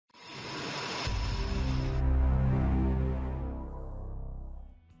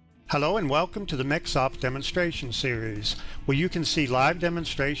Hello and welcome to the MecSoft demonstration series, where you can see live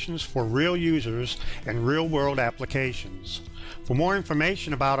demonstrations for real users and real-world applications. For more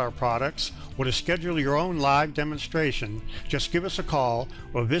information about our products or to schedule your own live demonstration, just give us a call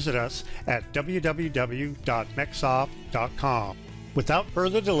or visit us at www.mecsoft.com. Without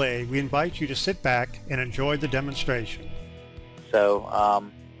further delay, we invite you to sit back and enjoy the demonstration. So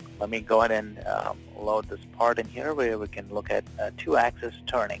let me go ahead and load this part in here where we can look at two-axis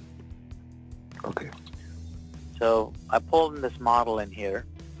turning. Okay. So I pulled in this model in here,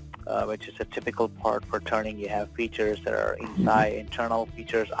 which is a typical part for turning. You have features that are inside, internal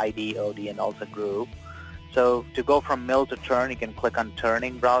features, ID, OD, and also groove. So to go from mill to turn, you can click on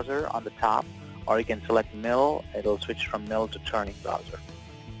Turning Browser on the top, or you can select Mill. It'll switch from Mill to Turning Browser.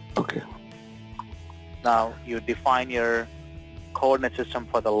 Okay. Now you define your coordinate system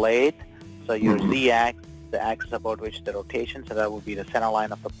for the lathe. So your Z-axis, the axis about which the rotation, so that would be the center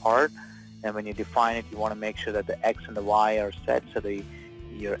line of the part. And when you define it, you want to make sure that the X and the Y are set, so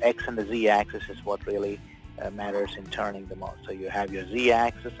your X and the Z-axis is what really matters in turning the most. So you have your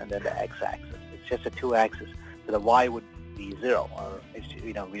Z-axis and then the X-axis. It's just a two-axis, so the Y would be 0, or it's,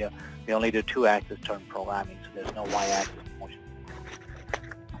 we only do two-axis turn programming, so there's no Y-axis motion.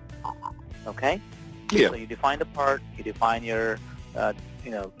 Okay? Yeah. So you define the part, you define your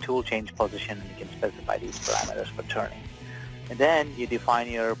tool change position, and you can specify these parameters for turning. And then you define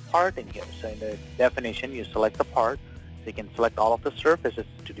your part in here. So in the definition, you select the part. So you can select all of the surfaces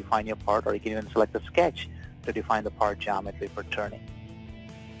to define your part, or you can even select the sketch to define the part geometry for turning.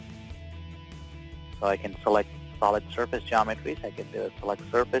 So I can select solid surface geometries. I can select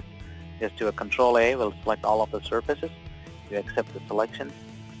surface. Just do a Control-A. We'll select all of the surfaces. You accept the selection,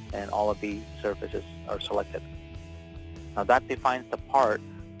 and all of the surfaces are selected. Now that defines the part.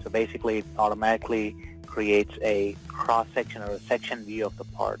 So basically, it automatically creates a cross-section or a section view of the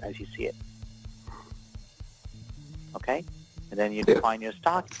part as you see it. Okay? And then you define your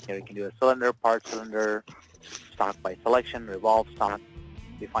stock. Here you can do a cylinder, part cylinder, stock by selection, revolve stock,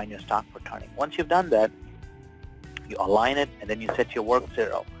 define your stock for turning. Once you've done that, you align it, and then you set your work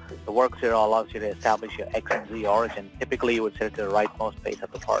 0. The work 0 allows you to establish your X and Z origin. Typically, you would set it to the rightmost face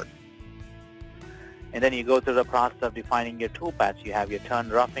of the part. And then you go through the process of defining your tool paths. You have your turn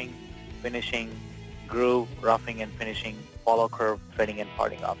roughing, finishing, groove, roughing and finishing, follow curve, threading and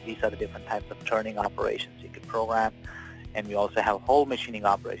parting off. These are the different types of turning operations you can program. And we also have hole machining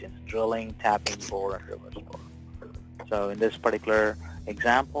operations, drilling, tapping, bore, and reverse bore. So in this particular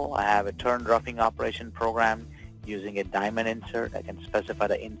example, I have a turn roughing operation program using a diamond insert. I can specify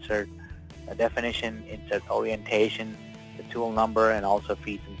the insert definition, insert orientation, the tool number, and also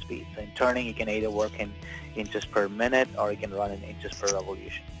feet and speed. So in turning, you can either work in inches per minute, or you can run in inches per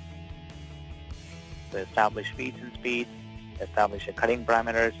revolution. So establish feet and speed, establish the cutting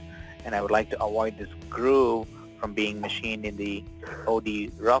parameters, and I would like to avoid this groove from being machined in the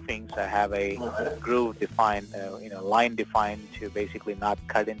OD roughing. So I have a groove defined, line defined to basically not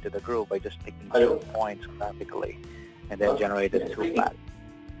cut into the groove by just picking 2 points graphically, and then generate this tool path.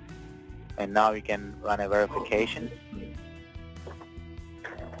 And now you can run a verification.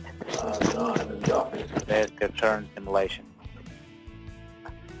 There's the turn simulation.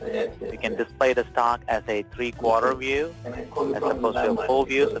 You can display the stock as a 3/4 view as opposed to a full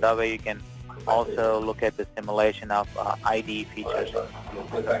view, so that way you can also look at the simulation of ID features.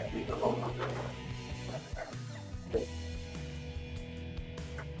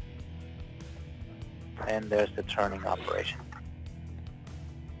 And there's the turning operation.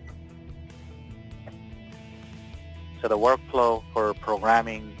 So the workflow for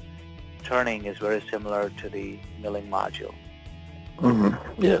programming turning is very similar to the milling module.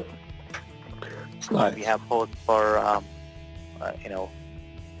 Yeah. It's nice. We have both for, a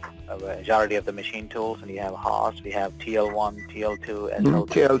majority of the machine tools, and you have Haas, we have TL1, TL2, SL2.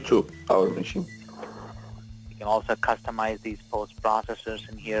 TL2, our machine. You can also customize these post processors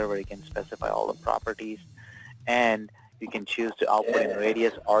in here where you can specify all the properties, and you can choose to output in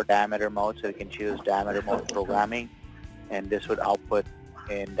radius or diameter mode, so you can choose diameter mode programming, and this would output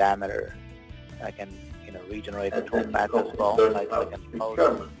in diameter. I can regenerate the tool path as well. I can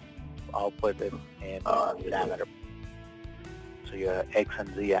output it in diameter. So your X and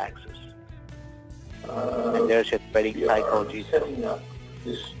Z axis. And there's your threading cycle G. Setting up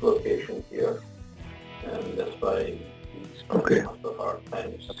this location here, and that's why Okay.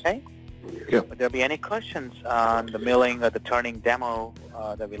 Okay. Yeah. Would there be any questions on the milling or the turning demo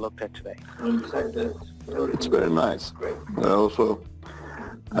that we looked at today? It's very nice. Also,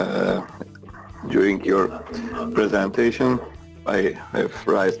 during your presentation, I have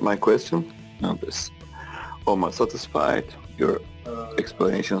raised my question, and is almost satisfied. Your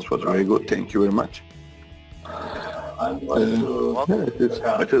explanations was very good. Thank you very much. I'm going to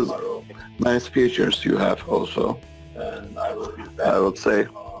It is nice features you have also. and I will be back. I would say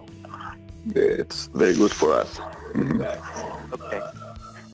it's very good for us. Back home. Okay.